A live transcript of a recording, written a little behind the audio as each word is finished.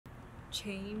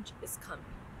Change is coming.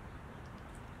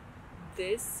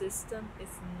 This system is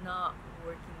not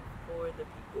working for the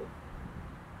people.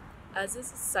 As a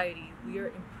society, we are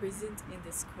imprisoned in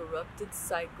this corrupted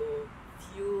cycle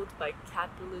fueled by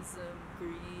capitalism,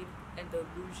 greed, and the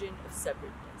illusion of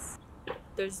separateness.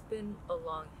 There's been a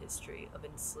long history of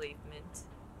enslavement,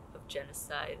 of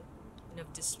genocide, and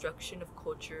of destruction of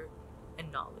culture and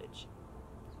knowledge.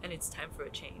 And it's time for a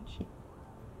change.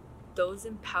 Those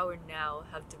in power now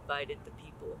have divided the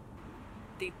people.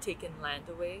 They've taken land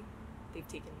away, they've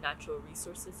taken natural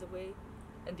resources away,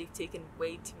 and they've taken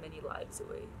way too many lives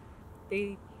away.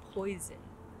 They poison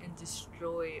and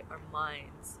destroy our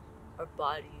minds, our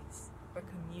bodies, our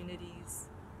communities,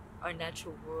 our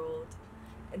natural world,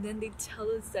 and then they tell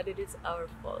us that it is our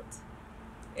fault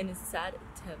in a sad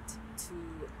attempt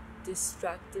to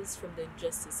distract us from the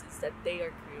injustices that they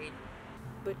are creating.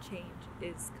 But change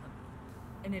is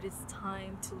coming, and it is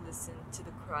time to listen to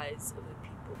the cries of the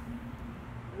people.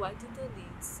 Why do the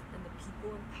elites and the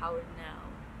people in power now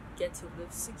get to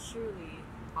live securely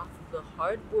off of the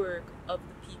hard work of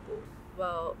the people,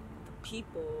 while the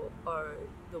people are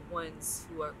the ones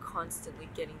who are constantly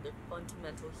getting their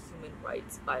fundamental human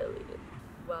rights violated?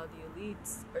 While the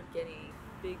elites are getting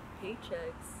big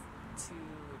paychecks to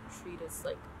treat us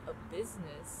like a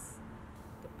business,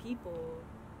 the people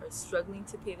are struggling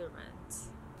to pay their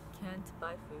rent, can't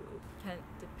buy food, can't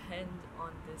depend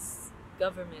on this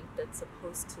government that's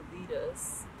supposed to lead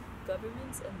us.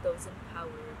 Governments and those in power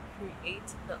create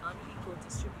the unequal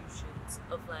distributions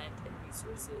of land and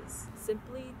resources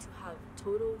simply to have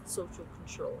total social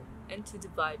control and to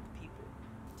divide the people,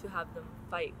 to have them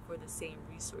fight for the same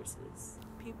resources.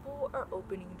 People are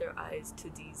opening their eyes to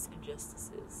these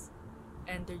injustices,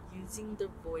 and they're using their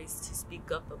voice to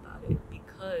speak up about it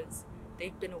because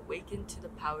they've been awakened to the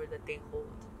power that they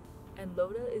hold. And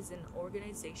LOTA is an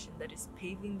organization that is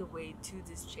paving the way to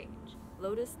this change.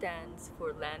 LOTA stands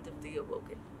for Land of the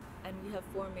Awoken, and we have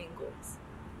 4 main goals.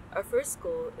 Our first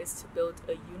goal is to build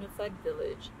a unified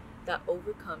village that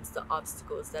overcomes the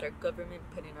obstacles that our government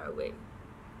put in our way.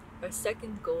 Our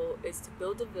second goal is to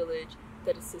build a village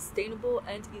that is sustainable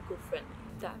and eco-friendly.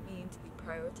 That means we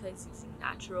prioritize using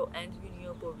natural and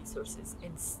renewable resources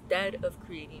instead of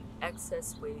creating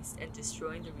excess waste and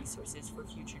destroying the resources for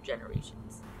future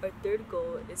generations. Our third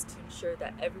goal is to ensure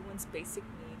that everyone's basic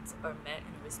needs are met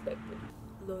and respected.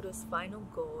 LOTA's final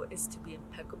goal is to be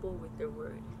impeccable with their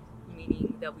word,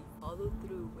 meaning that we follow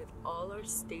through with all our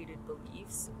stated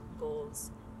beliefs,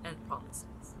 goals, and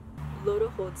promises. LOTA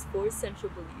holds 4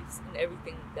 central beliefs in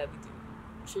everything that we do: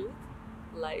 truth,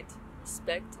 light,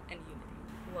 respect, and unity.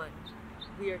 1.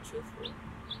 We are truthful.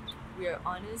 We are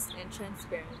honest and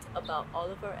transparent about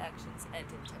all of our actions and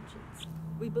intentions.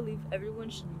 We believe everyone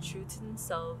should be true to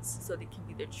themselves so they can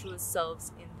be their truest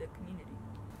selves in the community.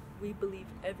 We believe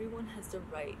everyone has the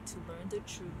right to learn the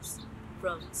truths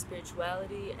from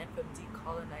spirituality and from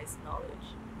decolonized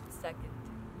knowledge. Second,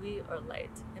 we are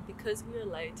light, and because we are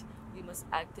light, we must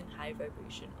act in high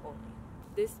vibration only.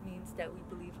 This means that we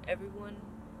believe everyone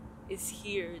is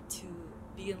here to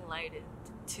be enlightened,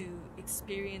 to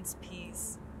experience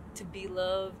peace, to be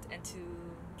loved, and to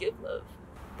give love.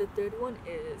 The third one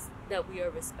is that we are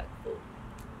respectful.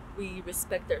 We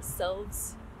respect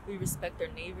ourselves, we respect our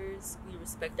neighbors, we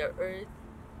respect our earth,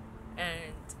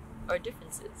 and our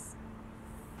differences.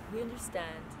 We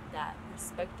understand that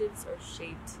perspectives are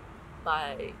shaped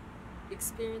by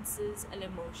experiences and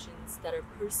emotions that are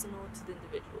personal to the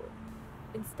individual.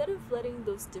 Instead of letting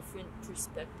those different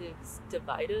perspectives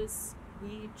divide us,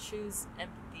 we choose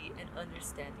empathy and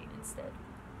understanding instead.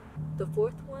 The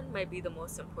fourth one might be the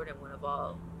most important one of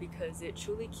all because it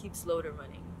truly keeps LOTA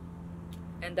running,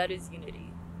 and that is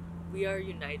unity. We are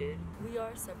united. We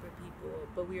are separate people,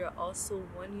 but we are also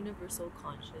one universal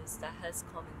conscious that has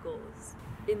common goals.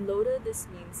 In LOTA, this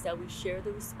means that we share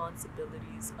the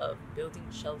responsibilities of building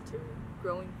shelter,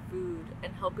 growing food,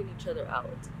 and helping each other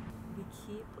out. We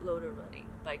keep LOTA running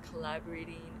by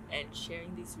collaborating and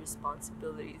sharing these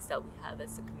responsibilities that we have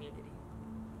as a community.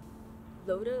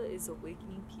 LOTA is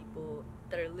awakening people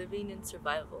that are living in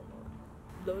survival mode.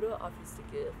 LOTA offers the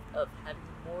gift of having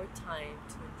more time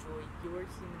to enjoy your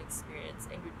human experience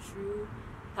and your true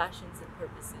passions and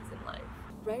purposes in life.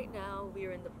 Right now, we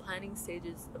are in the planning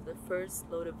stages of the first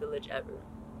LOTA village ever.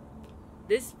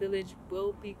 This village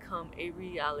will become a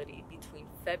reality between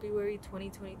February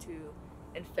 2022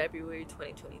 and February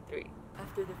 2023.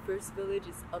 After the first village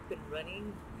is up and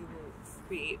running, we will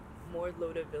create more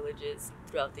LOTA villages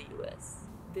throughout the US.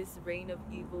 This reign of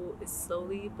evil is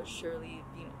slowly but surely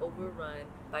being overrun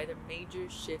by the major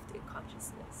shift in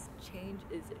consciousness. Change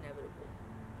is inevitable.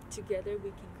 Together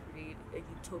we can create a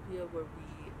utopia where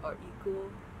we are equal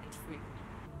and free.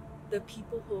 The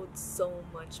people hold so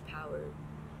much power.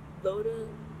 LOTA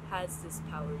has this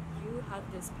power. You have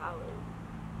this power.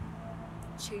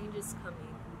 Change is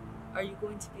coming. Are you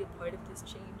going to be a part of this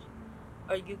change?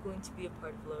 Are you going to be a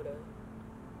part of LOTA?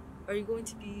 Are you going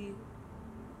to be...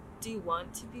 Do you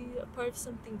want to be a part of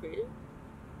something greater?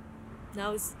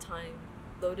 Now is the time.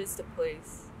 LOTA is the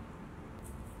place.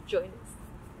 Join us.